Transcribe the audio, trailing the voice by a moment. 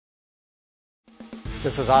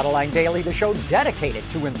This is Autoline Daily, the show dedicated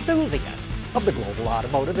to enthusiasts of the global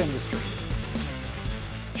automotive industry.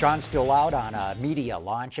 Sean's still out on a media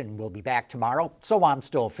launch and will be back tomorrow, so I'm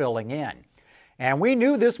still filling in. And we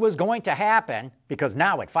knew this was going to happen because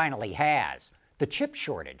now it finally has. The chip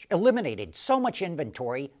shortage eliminated so much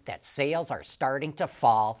inventory that sales are starting to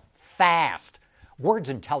fall fast. Wards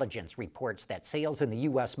Intelligence reports that sales in the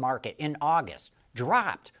U.S. market in August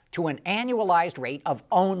dropped to an annualized rate of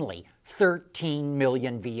only 13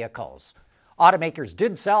 million vehicles. Automakers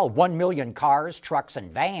did sell 1 million cars, trucks,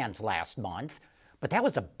 and vans last month, but that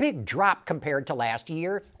was a big drop compared to last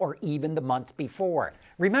year or even the month before.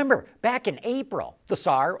 Remember, back in April, the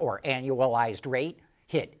SAAR, or annualized rate,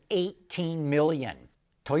 hit 18 million.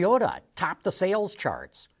 Toyota topped the sales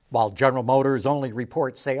charts. While General Motors only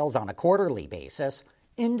reports sales on a quarterly basis,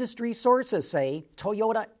 industry sources say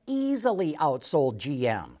Toyota easily outsold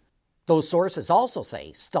GM. Those sources also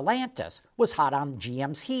say Stellantis was hot on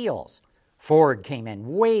GM's heels. Ford came in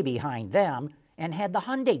way behind them and had the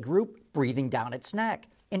Hyundai Group breathing down its neck.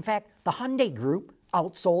 In fact, the Hyundai Group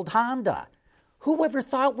outsold Honda. Who ever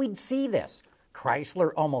thought we'd see this?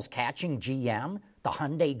 Chrysler almost catching GM, the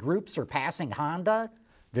Hyundai Group surpassing Honda?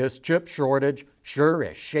 This chip shortage sure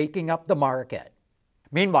is shaking up the market.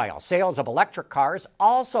 Meanwhile, sales of electric cars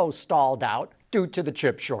also stalled out due to the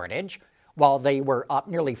chip shortage. While they were up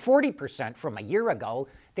nearly 40% from a year ago,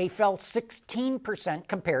 they fell 16%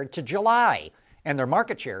 compared to July, and their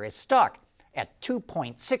market share is stuck at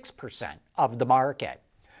 2.6% of the market.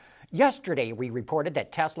 Yesterday, we reported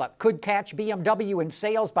that Tesla could catch BMW in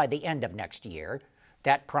sales by the end of next year.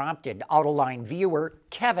 That prompted Autoline viewer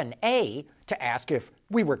Kevin A. to ask if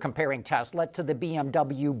we were comparing Tesla to the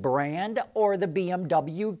BMW brand or the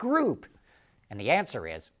BMW Group. And the answer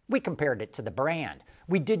is, we compared it to the brand.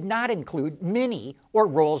 We did not include Mini or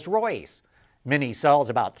Rolls-Royce. Mini sells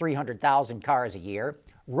about 300,000 cars a year.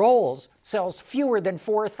 Rolls sells fewer than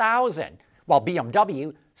 4,000, while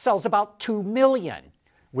BMW sells about 2 million.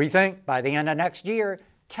 We think by the end of next year,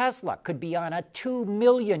 Tesla could be on a 2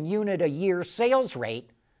 million unit a year sales rate,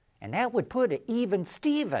 and that would put it even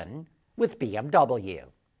Steven with BMW.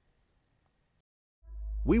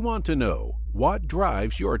 We want to know what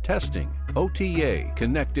drives your testing. OTA,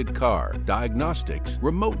 connected car, diagnostics,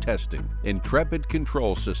 remote testing. Intrepid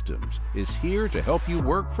Control Systems is here to help you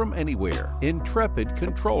work from anywhere. Intrepid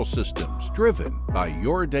Control Systems, driven by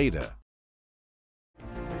your data.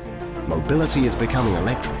 Mobility is becoming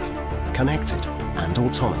electric, connected, and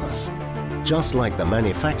autonomous, just like the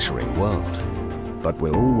manufacturing world. But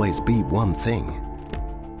will always be one thing: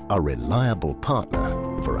 a reliable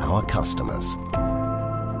partner for our customers.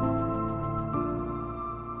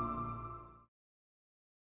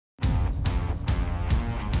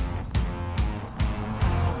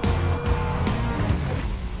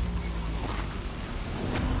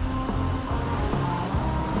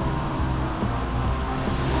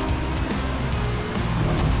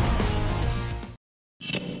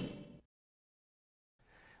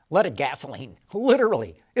 Leaded gasoline,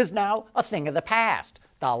 literally, is now a thing of the past.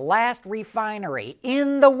 The last refinery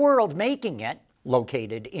in the world making it,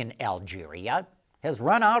 located in Algeria, has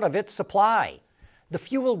run out of its supply. The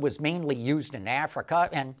fuel was mainly used in Africa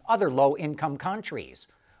and other low-income countries.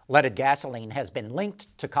 Leaded gasoline has been linked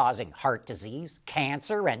to causing heart disease,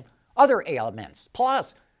 cancer, and other ailments.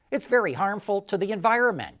 Plus, it's very harmful to the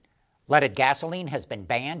environment. Leaded gasoline has been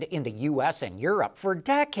banned in the U.S. and Europe for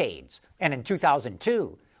decades, and in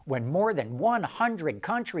 2002, when more than 100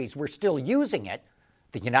 countries were still using it,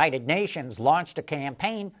 the United Nations launched a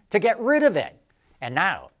campaign to get rid of it. And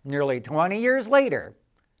now, nearly 20 years later,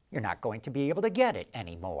 you're not going to be able to get it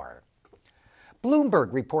anymore.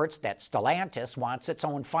 Bloomberg reports that Stellantis wants its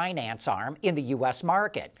own finance arm in the U.S.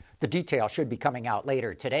 market. The details should be coming out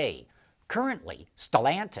later today. Currently,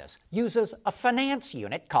 Stellantis uses a finance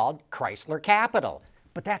unit called Chrysler Capital,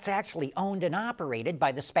 but that's actually owned and operated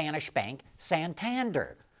by the Spanish bank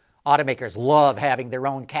Santander. Automakers love having their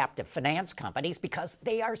own captive finance companies because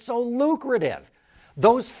they are so lucrative.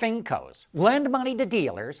 Those fincos lend money to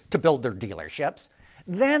dealers to build their dealerships,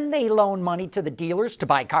 then they loan money to the dealers to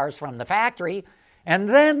buy cars from the factory, and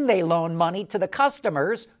then they loan money to the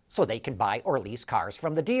customers so they can buy or lease cars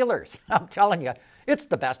from the dealers. I'm telling you, it's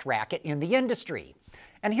the best racket in the industry.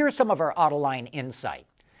 And here's some of our Autoline insight.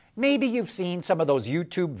 Maybe you've seen some of those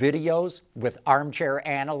YouTube videos with armchair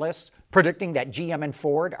analysts predicting that GM and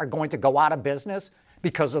Ford are going to go out of business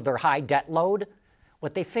because of their high debt load.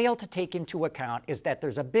 What they fail to take into account is that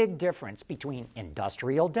there's a big difference between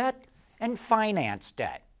industrial debt and finance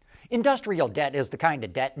debt. Industrial debt is the kind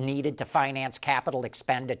of debt needed to finance capital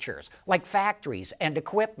expenditures, like factories and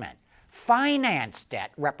equipment. Finance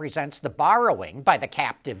debt represents the borrowing by the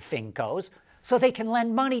captive fincos so they can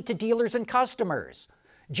lend money to dealers and customers.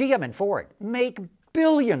 GM and Ford make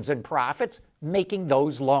billions in profits making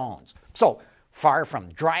those loans. So far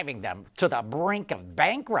from driving them to the brink of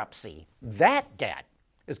bankruptcy, that debt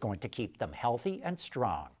is going to keep them healthy and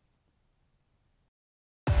strong.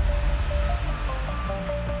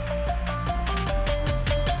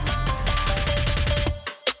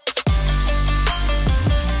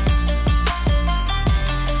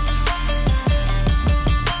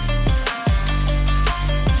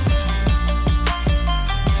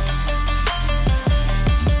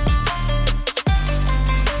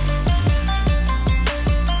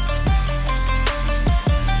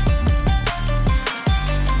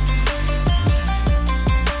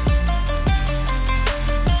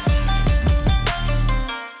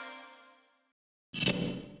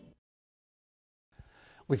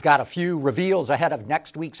 We've got a few reveals ahead of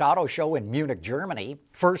next week's auto show in Munich, Germany.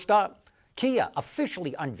 First up, Kia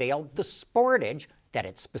officially unveiled the Sportage that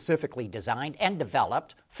it specifically designed and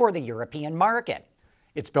developed for the European market.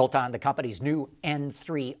 It's built on the company's new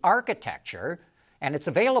N3 architecture, and it's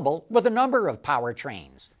available with a number of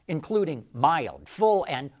powertrains, including mild, full,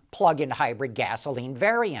 and plug-in hybrid gasoline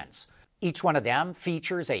variants. Each one of them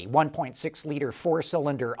features a 1.6-liter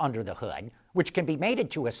four-cylinder under the hood, which can be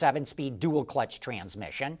mated to a 7-speed dual-clutch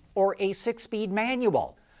transmission or a 6-speed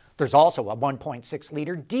manual. There's also a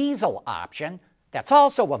 1.6-liter diesel option that's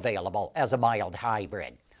also available as a mild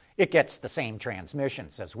hybrid. It gets the same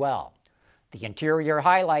transmissions as well. The interior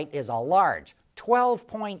highlight is a large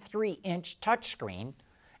 12.3-inch touchscreen,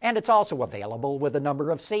 and it's also available with a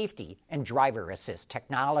number of safety and driver assist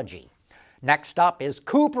technology. Next up is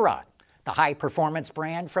Cupra, the high-performance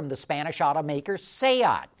brand from the Spanish automaker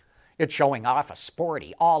SEAT. It's showing off a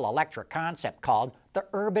sporty, all-electric concept called the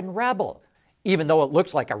Urban Rebel. Even though it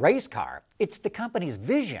looks like a race car, it's the company's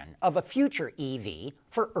vision of a future EV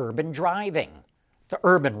for urban driving. The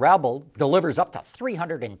Urban Rebel delivers up to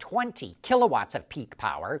 320 kilowatts of peak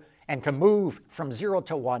power and can move from 0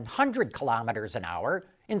 to 100 kilometers an hour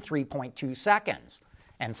in 3.2 seconds.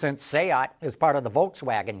 And since SEAT is part of the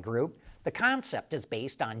Volkswagen Group, the concept is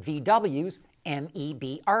based on VW's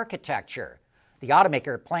MEB architecture. The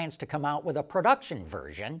automaker plans to come out with a production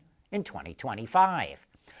version in 2025.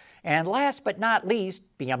 And last but not least,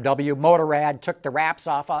 BMW Motorrad took the wraps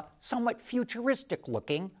off a somewhat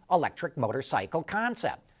futuristic-looking electric motorcycle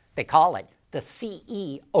concept. They call it the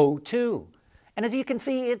CE02. And as you can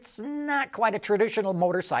see, it's not quite a traditional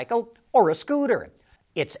motorcycle or a scooter.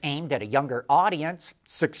 It's aimed at a younger audience,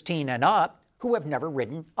 16 and up, who have never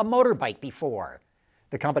ridden a motorbike before.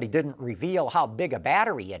 The company didn't reveal how big a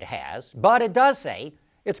battery it has, but it does say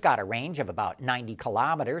it's got a range of about 90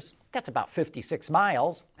 kilometers, that's about 56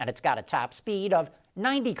 miles, and it's got a top speed of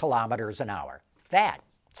 90 kilometers an hour.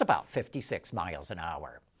 That's about 56 miles an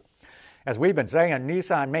hour. As we've been saying,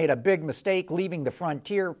 Nissan made a big mistake leaving the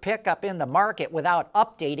Frontier pickup in the market without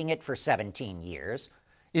updating it for 17 years.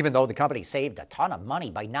 Even though the company saved a ton of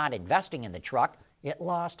money by not investing in the truck, it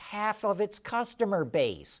lost half of its customer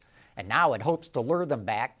base, and now it hopes to lure them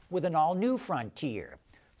back with an all-new Frontier.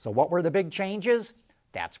 So what were the big changes?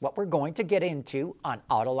 That's what we're going to get into on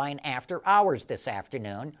Autoline After Hours this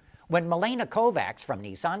afternoon when Milena Kovacs from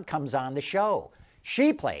Nissan comes on the show.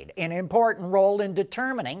 She played an important role in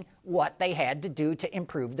determining what they had to do to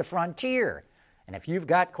improve the Frontier. And if you've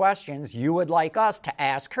got questions you would like us to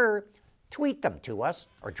ask her, tweet them to us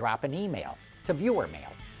or drop an email to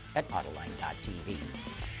viewermail@autoline.tv.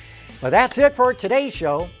 Well, that's it for today's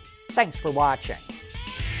show. Thanks for watching.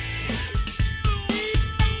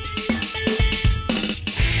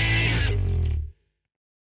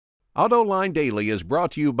 AutoLine Daily is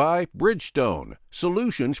brought to you by Bridgestone,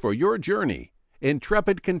 solutions for your journey.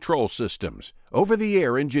 Intrepid Control Systems,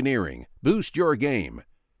 over-the-air engineering, boost your game.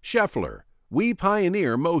 Schaeffler, we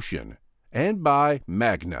pioneer motion. And by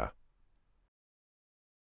Magna.